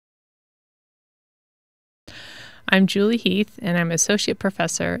I'm Julie Heath, and I'm Associate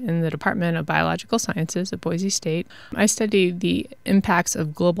Professor in the Department of Biological Sciences at Boise State. I study the impacts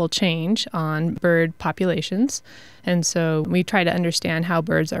of global change on bird populations, and so we try to understand how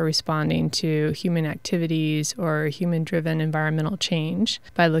birds are responding to human activities or human-driven environmental change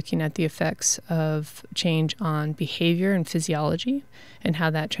by looking at the effects of change on behavior and physiology and how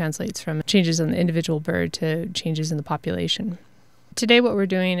that translates from changes on the individual bird to changes in the population. Today what we're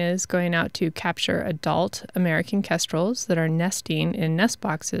doing is going out to capture adult American kestrels that are nesting in nest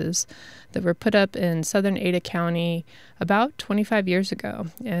boxes that were put up in southern Ada County about 25 years ago.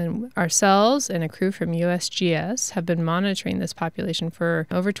 And ourselves and a crew from USGS have been monitoring this population for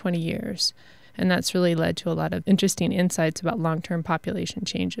over 20 years. And that's really led to a lot of interesting insights about long-term population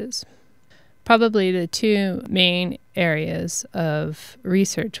changes. Probably the two main areas of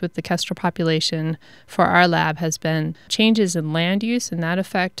research with the kestrel population for our lab has been changes in land use and that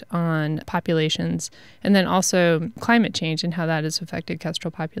effect on populations, and then also climate change and how that has affected kestrel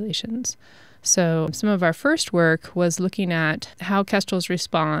populations. So some of our first work was looking at how kestrels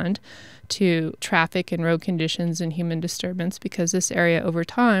respond to traffic and road conditions and human disturbance, because this area over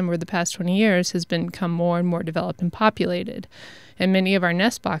time, over the past 20 years, has become more and more developed and populated. And many of our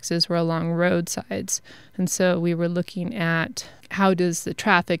nest boxes were along roadsides. And so we were looking at how does the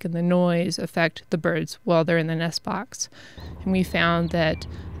traffic and the noise affect the birds while they're in the nest box. And we found that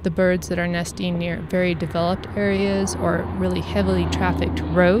the birds that are nesting near very developed areas or really heavily trafficked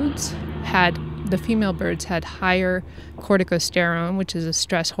roads the female birds had higher corticosterone, which is a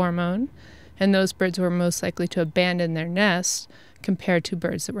stress hormone, and those birds were most likely to abandon their nests compared to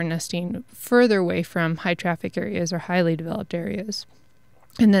birds that were nesting further away from high traffic areas or highly developed areas.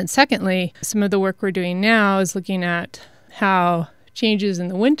 And then secondly, some of the work we're doing now is looking at how changes in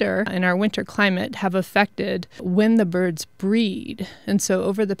the winter and our winter climate have affected when the birds breed. And so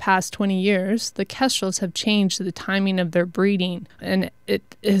over the past 20 years, the kestrels have changed the timing of their breeding, and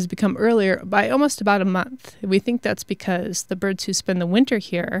it has become earlier by almost about a month. We think that's because the birds who spend the winter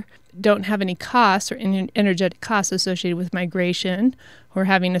here don't have any costs or energetic costs associated with migration or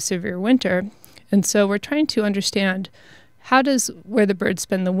having a severe winter. And so we're trying to understand, how does where the birds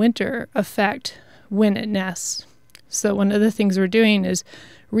spend the winter affect when it nests? So one of the things we're doing is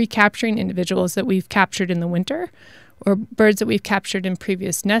recapturing individuals that we've captured in the winter or birds that we've captured in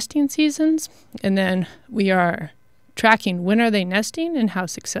previous nesting seasons. And then we are tracking when are they nesting and how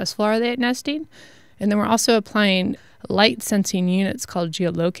successful are they at nesting. And then we're also applying light sensing units called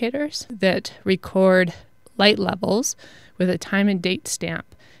geolocators that record light levels with a time and date stamp.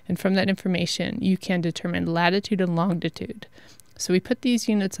 And from that information, you can determine latitude and longitude. So we put these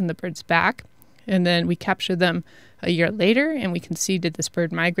units on the bird's back, and then we capture them a year later, and we can see, did this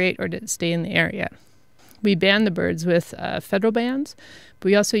bird migrate or did it stay in the area? We band the birds with federal bands, but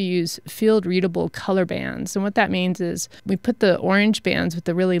we also use field-readable color bands. And what that means is we put the orange bands with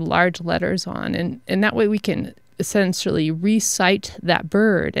the really large letters on, and that way we can essentially recite that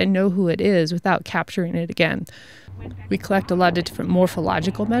bird and know who it is without capturing it again. We collect a lot of different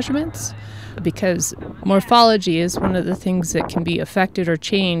morphological measurements because morphology is one of the things that can be affected or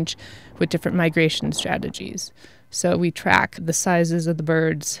changed with different migration strategies. So we track the sizes of the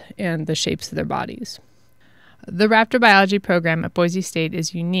birds and the shapes of their bodies. The raptor biology program at Boise State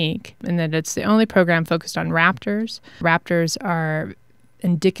is unique in that it's the only program focused on raptors. Raptors are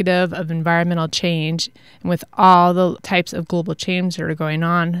indicative of environmental change, and with all the types of global change that are going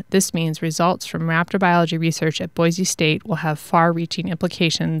on, this means results from raptor biology research at Boise State will have far-reaching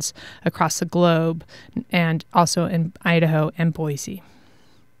implications across the globe and also in Idaho and Boise.